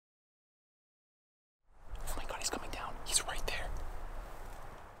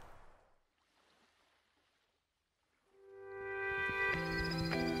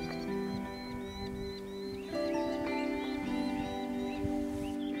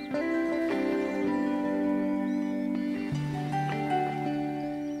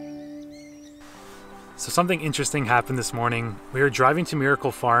So something interesting happened this morning. We were driving to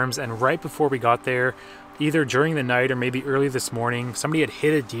Miracle Farms, and right before we got there, either during the night or maybe early this morning, somebody had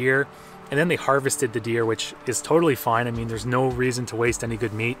hit a deer, and then they harvested the deer, which is totally fine. I mean, there's no reason to waste any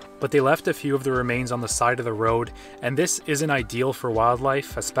good meat, but they left a few of the remains on the side of the road, and this isn't ideal for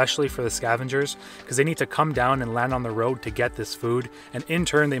wildlife, especially for the scavengers, because they need to come down and land on the road to get this food, and in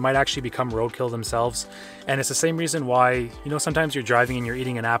turn, they might actually become roadkill themselves. And it's the same reason why, you know, sometimes you're driving and you're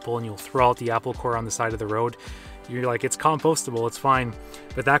eating an apple and you'll throw out the apple core on the side of the road. You're like, it's compostable, it's fine.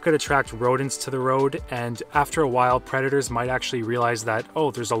 But that could attract rodents to the road, and after a while, predators might actually realize that,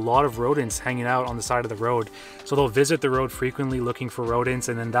 oh, there's a lot of rodents hanging out on the side of the road. So they'll visit the road frequently looking for rodents,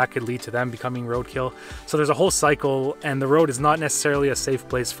 and then that could lead to them becoming roadkill. So there's a whole cycle, and the road is not necessarily a safe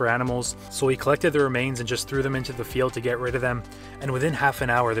place for animals. So we collected the remains and just threw them into the field to get rid of them. And within half an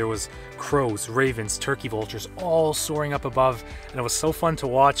hour, there was crows, ravens, turkey vultures, all soaring up above. And it was so fun to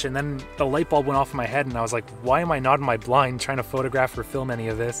watch. And then the light bulb went off in my head, and I was like, why am I not in my blind trying to photograph or film any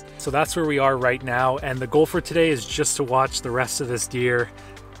of this? So that's where we are right now, and the goal for today is just to watch the rest of this deer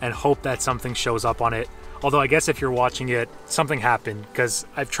and hope that something shows up on it. Although I guess if you're watching it, something happened, because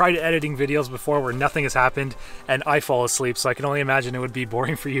I've tried editing videos before where nothing has happened and I fall asleep, so I can only imagine it would be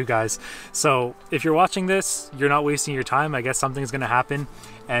boring for you guys. So if you're watching this, you're not wasting your time. I guess something's gonna happen,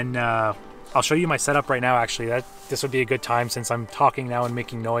 and I'll show you my setup right now. Actually, this would be a good time since I'm talking now and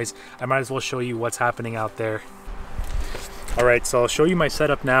making noise. I might as well show you what's happening out there. Alright, so I'll show you my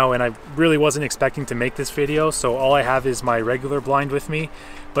setup now, and I really wasn't expecting to make this video, so all I have is my regular blind with me.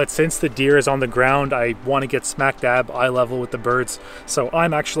 But since the deer is on the ground, I want to get smack dab eye level with the birds. So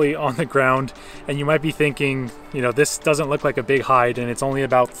I'm actually on the ground, and you might be thinking, you know, this doesn't look like a big hide, and it's only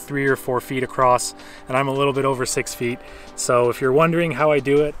about 3 or 4 feet across, and I'm a little bit over 6 feet. So if you're wondering how I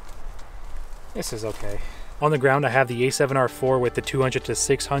do it, this is okay. On the ground, I have the A7R4 with the 200 to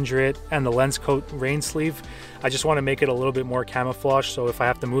 600 and the lens coat rain sleeve. I just want to make it a little bit more camouflage, so if I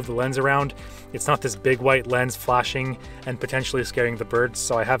have to move the lens around, it's not this big white lens flashing and potentially scaring the birds.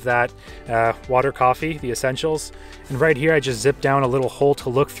 So I have that, water, coffee, the essentials. And right here, I just zip down a little hole to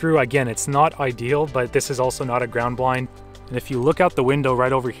look through. Again, it's not ideal, but this is also not a ground blind. And if you look out the window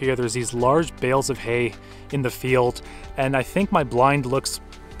right over here, there's these large bales of hay in the field. And I think my blind looks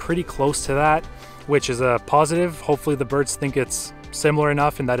pretty close to that, which is a positive. Hopefully the birds think it's similar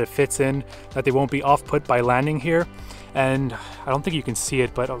enough and that it fits in, that they won't be off-put by landing here. And I don't think you can see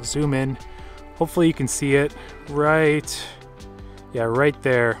it, but I'll zoom in. Hopefully you can see it right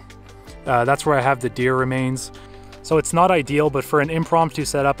there. That's where I have the deer remains. So it's not ideal, but for an impromptu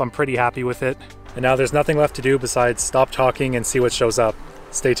setup, I'm pretty happy with it. And now there's nothing left to do besides stop talking and see what shows up.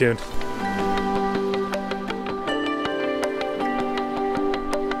 Stay tuned.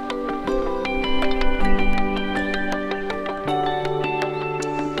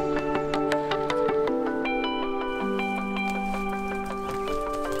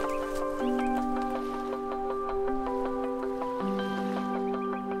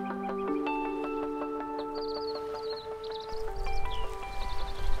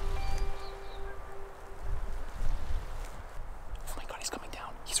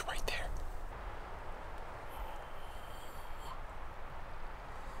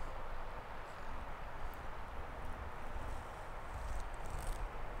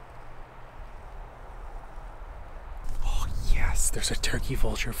 There's a turkey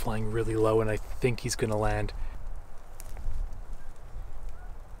vulture flying really low, and I think he's gonna land.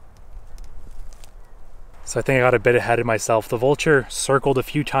 So I think I got a bit ahead of myself. The vulture circled a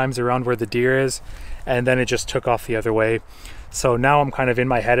few times around where the deer is, and then it just took off the other way. So now I'm kind of in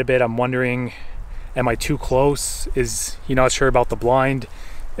my head a bit. I'm wondering, am I too close? Is he not sure about the blind?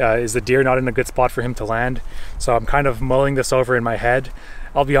 Is the deer not in a good spot for him to land? So I'm kind of mulling this over in my head.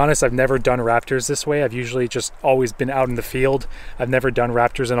 I'll be honest, I've never done raptors this way. I've usually just always been out in the field. I've never done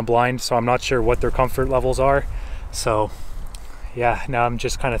raptors in a blind, so I'm not sure what their comfort levels are. So yeah, now I'm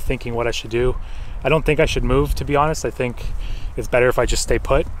just kind of thinking what I should do. I don't think I should move, to be honest. I think it's better if I just stay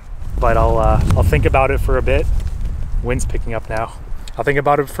put, but I'll think about it for a bit. Wind's picking up now. I'll think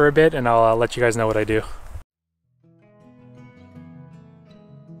about it for a bit, and I'll let you guys know what I do.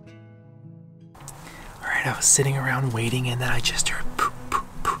 I was sitting around waiting, and then I just heard poof, poof,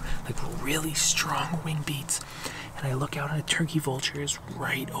 poof, like really strong wing beats. And I look out, and a turkey vulture is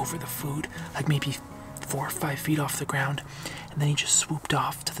right over the food, like maybe 4 or 5 feet off the ground. And then he just swooped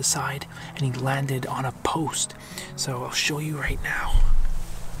off to the side, and he landed on a post. So I'll show you right now.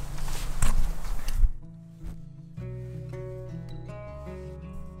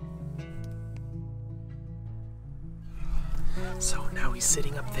 So now now he's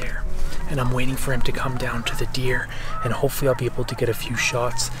sitting up there, and I'm waiting for him to come down to the deer, and hopefully I'll be able to get a few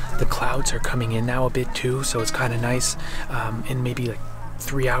shots. The clouds are coming in now a bit too, so it's kind of nice. In maybe like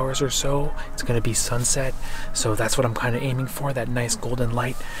 3 hours or so, it's going to be sunset, so that's what I'm kind of aiming for, that nice golden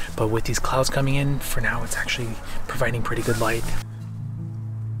light. But with these clouds coming in, for now it's actually providing pretty good light.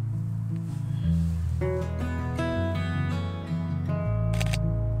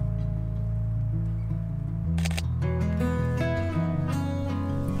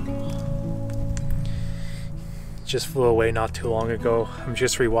 Just flew away not too long ago. I'm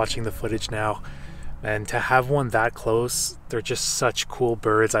just rewatching the footage now, and to have one that close, they're just such cool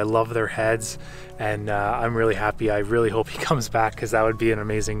birds. I love their heads, and I'm really happy. I really hope he comes back, because that would be an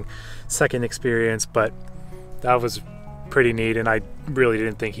amazing second experience. But that was pretty neat, and I really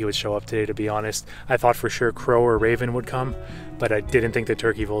didn't think he would show up today, to be honest. I thought for sure crow or raven would come, but I didn't think the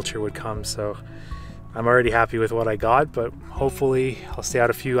turkey vulture would come. So I'm already happy with what I got, but hopefully I'll stay out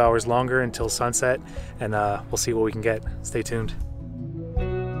a few hours longer until sunset, and we'll see what we can get. Stay tuned.